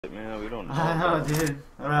Man, we don't know. I know, dude.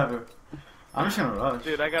 Whatever. I'm just gonna rush.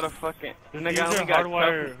 Dude, I got a fucking. Use your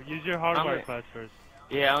hardwire. Use your hardwire class first.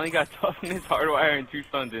 Yeah, I only got toughness, hardwire, and 2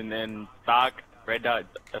 stuns, and then stock, red dot,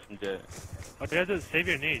 FMJ. What you gotta do is save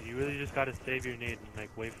your need. You really just gotta save your need and like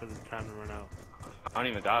wait for the time to run out. I don't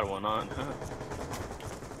even got one on. I'm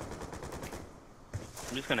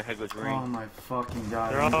just gonna head with ring. Oh my fucking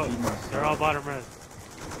god. They're all bottom res.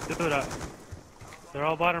 Dude, they're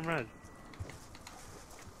all bottom res.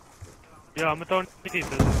 Yo, I'm gonna throw these.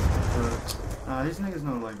 These niggas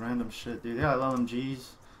know like random shit, dude. They got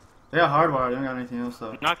LMGs. They got hardwire. They don't got anything else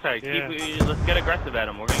though. Knockside, let's get aggressive at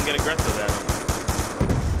them. We're gonna get aggressive at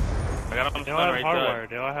them. I got them stunned right there.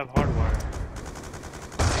 They all have hardwire.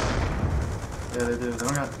 Yeah, they do. They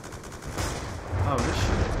don't got. Oh,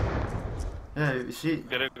 this shit. Yeah, she.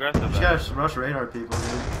 Get aggressive. She gotta rush radar people,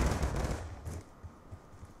 dude.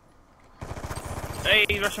 Hey,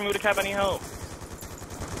 he's rushing me with a cap. I need help.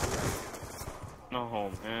 No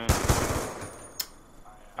home, man.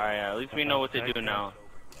 Alright, at least we know what to do now.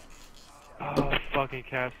 Oh, fucking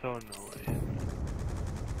cap, so annoying.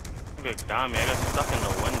 Good God, man, I got stuck in the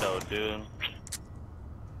window, dude.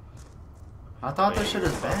 I thought this shit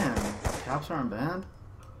is banned. Caps aren't banned?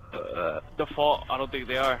 Default, I don't think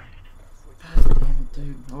they are. God damn it,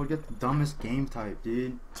 dude. I would get the dumbest game type,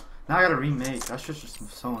 dude. Now I gotta remake. That shit's just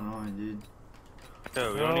so annoying, dude.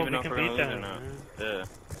 Dude, we don't even know if we're gonna lose or not. Yeah.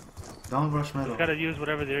 Don't rush middle. Just gotta use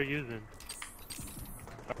whatever they're using.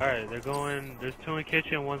 Alright, they're going. There's 2 in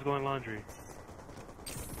kitchen, 1's going laundry.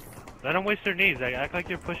 Let them waste their needs. Like, act like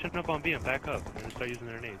you're pushing up on B and back up. And start using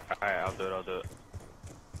their needs. Alright, I'll do it,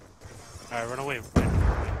 Alright, run away. Is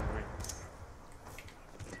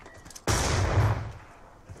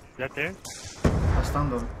that there? I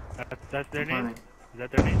stunned them. That's their name? Is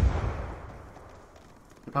that their name?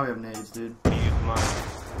 They probably have nades, dude. You use mine.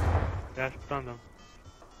 Yeah, I stunned them.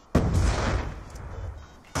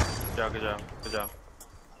 Good job, good job, good job.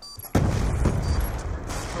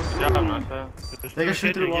 Good job, Nasa. They can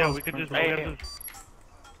shoot through walls. Yeah, we could just hey.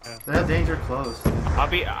 They have danger close, dude. I'll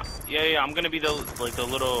be, yeah, I'm gonna be the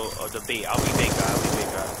little, the bait. I'll be bait guy,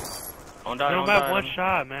 Don't die, don't die. One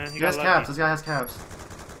shot, man. He has caps, this guy has caps.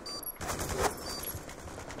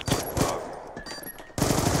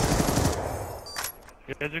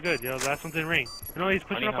 You guys are good, yo. Last one's in ring. You know, he's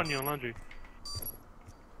pushing up on you on laundry.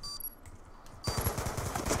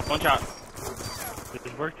 One shot.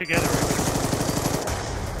 Just work together.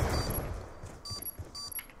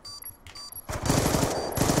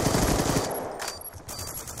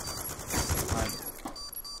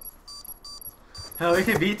 Hell, we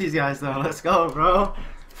can beat these guys though. Let's go, bro.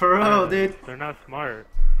 For real, dude. They're not smart.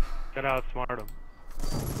 Gotta outsmart them.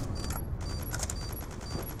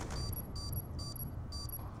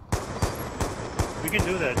 We can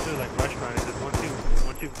do that too, like rush round. Just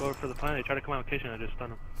once you go for the plan, they try to come out kitchen, I just stun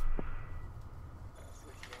them.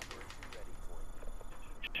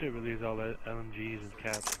 Should release all that LMGs and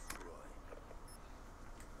caps.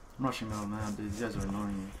 I'm rushing middle now, dude. These guys are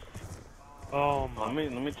annoying me. Oh my.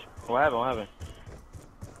 Let me. What happened?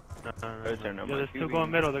 No. Yeah, there's 2 going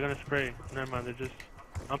middle. They're gonna spray. Never mind. They're just.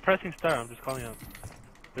 I'm pressing start. I'm just calling out.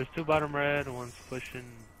 There's 2 bottom red. 1's pushing.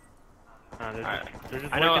 Nah, they're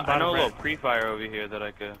just I know bottom a little red. pre-fire over here that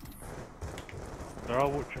I could. They're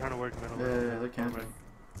all trying to work middle. Yeah, they can't.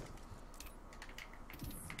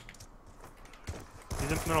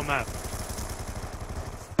 He's in middle map.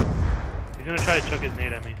 He's gonna try to chuck his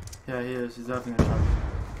nade at me. Yeah, he is. He's definitely gonna try.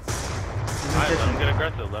 Alright, let him get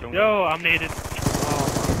aggressive. Let him. Yo, I'm naded.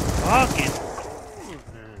 Oh my fucking.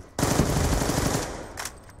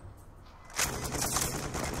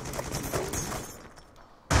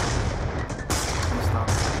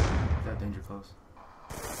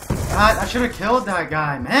 God, I should have killed that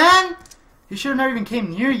guy, man! He should have never even came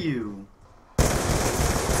near you.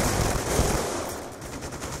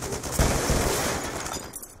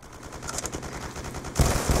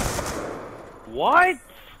 What?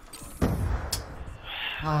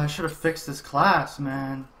 I should have fixed this class,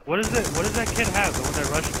 man. What is it? What does that kid have? The one that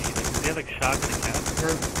rushed me? Does he have like shotgun and cap? He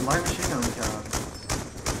has light machine gun cap.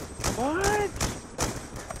 What?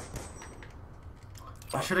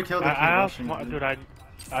 I should have killed the kid rushing me, dude,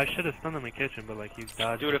 I should have stunned him in the kitchen, but like he's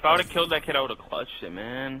dodged. Dude, if I would have killed that kid, I would have clutched it,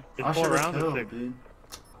 man. It's 4 rounds or 6? Dude.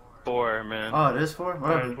 4, man. Oh, it is 4?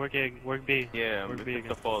 Whatever. Right, work B. Yeah, work B again.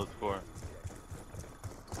 The fall is 4.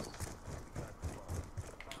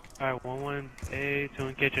 Alright, 1 A, 2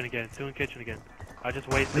 in kitchen again. 2 in kitchen again. I just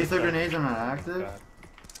wasted. At least their grenades are not active.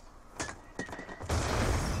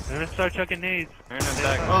 They're gonna start chucking nades.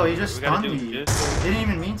 Oh, he just stunned me. He didn't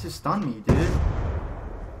even mean to stun me, dude.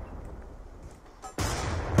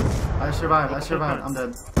 I I survived. I survived. I'm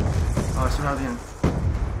dead. Oh, I survived again.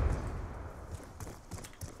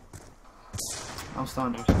 I'm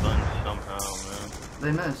stunned. I'm stunned somehow, man.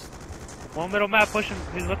 They missed. One middle map pushing.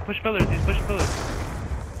 He's about to push pillars. He's pushing pillars.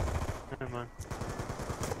 Never mind.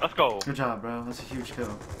 Let's go. Good job, bro. That's a huge kill.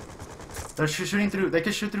 They're shooting through. They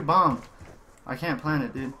can shoot through bomb. I can't plant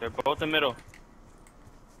it, dude. They're both in the middle.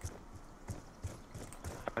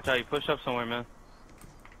 Watch out, you push up somewhere, man.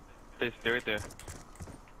 They're right there.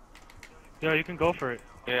 Yo, you can go for it.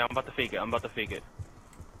 Yeah, I'm about to fake it. I'm about to fake it.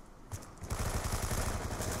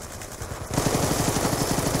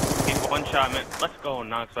 He's one shot, man. Let's go,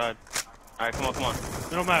 knock side. Alright, come on, come on.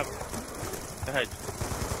 Middle map. Go ahead.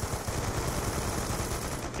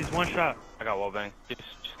 He's one shot. I got wall bang. Just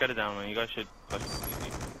get it down, man. You guys should push it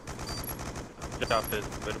easy. Good job, Fizz.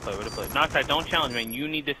 Way to play, way to play. Knock side, don't challenge, man. You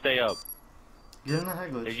need to stay up. Get in the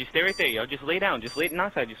head glitch. Just stay right there, yo. Just lay down. Just lay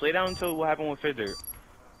knock side. Just lay down until what happened with Fizzer.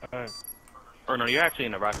 Alright. Or no, you're actually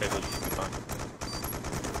in the rock head glitch. You should be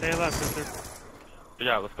fine. Stay alive, sister. Good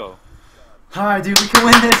job, let's go. Alright, dude, we can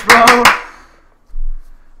win this, bro.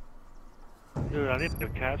 Dude, I need to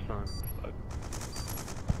put caps on. Fuck.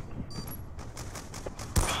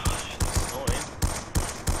 Oh, yeah.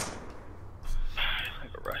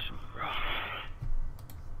 Like a Russian,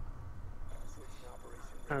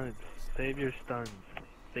 bro. Save your stuns.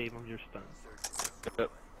 Save them your stuns.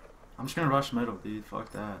 Yep. I'm just gonna rush middle, dude.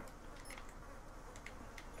 Fuck that.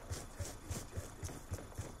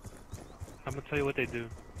 I'm gonna tell you what they do.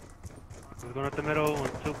 He's going up the middle and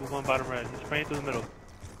two one bottom red. He's spraying through the middle.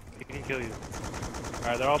 He can kill you.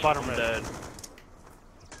 Alright, they're all bottom red. Dead.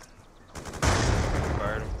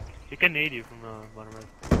 Fired him. He can nade you from bottom red.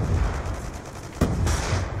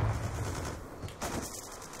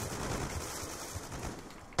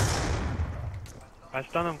 I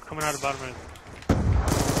stunned him coming out of bottom red.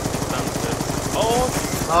 Oh!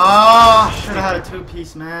 Oh, should have had a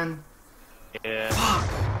two-piece, man. Yeah. Fuck.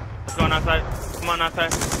 Let's go on outside. Come on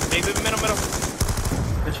outside. Maybe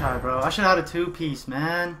middle. Good try, bro. I should have had a two-piece,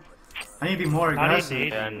 man. I need to be more How do you aggressive.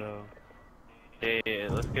 nade Yeah. you, though? Yeah.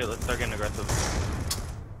 Let's start getting aggressive.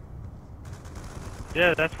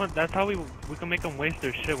 Yeah, that's how we can make them waste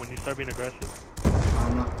their shit when you start being aggressive.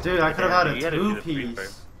 Dude, I could have had You a gotta do the free two-piece. fire.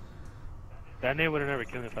 That nade would have never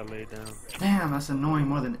killed me if I laid down. Damn, that's annoying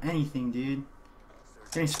more than anything, dude.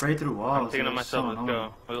 Getting sprayed through walls. I'm taking it is myself. so Let's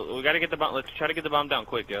annoying. go. We gotta get the bomb. Let's try to get the bomb down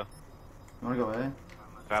quick, yo. You wanna go away?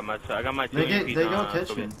 I got my two They EMPs go on,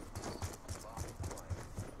 kitchen.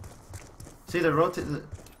 See, they're rotating.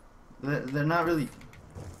 They're not really.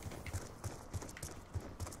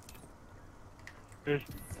 They're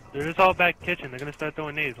just all back kitchen. They're gonna start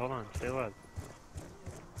throwing nades. Hold on, stay alive.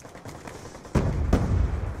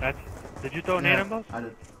 Did you throw a nade on both? I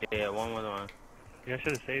did. Yeah, one was on. Yeah, I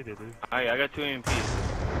should have saved it, dude. I got two EMPs.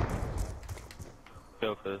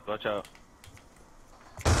 Chill, Fizz. Watch out.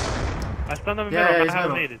 I stunned them in the Yeah, middle. yeah, I'm he's gonna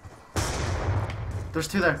have middle. naded. There's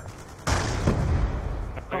two there.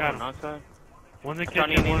 I got him. Outside. One's in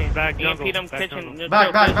Johnny, kitchen, one's back EMP jungle. them Back kitchen. jungle. No,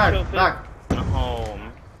 Back. chill, Fizz.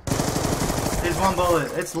 Home. Here's one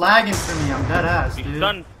bullet. It's lagging for me. I'm dead ass, You dude.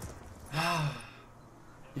 stunned. How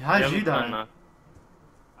did you I'm stunned die? now.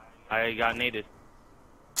 I got naded.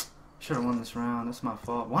 Should have won this round. That's my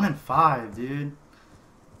fault. 1 in 5, dude.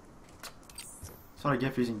 That's what I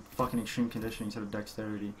get for using fucking extreme conditioning instead of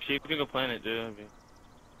dexterity. See if we can go plan it, dude.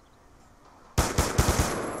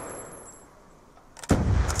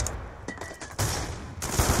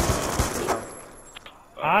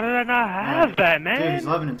 How did I not have that, man? Dude, he's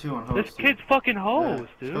 11 and 2 on host. This kid's fucking hose,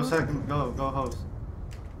 dude. Go second. Go host.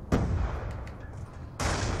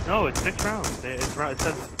 No, it's 6 rounds. It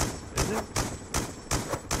says, is it?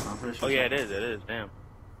 I'm pretty sure. Oh yeah, it is. Damn.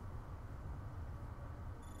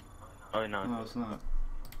 Oh no. No, it's not.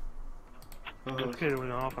 Go This host. kid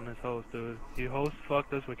went off on this host, dude. He host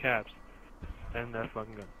fucked us with caps. And that's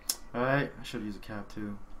fucking good. Alright, I should use a cap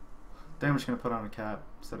too. Damn, I'm just gonna put on a cap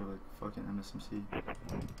instead of like fucking MSMC.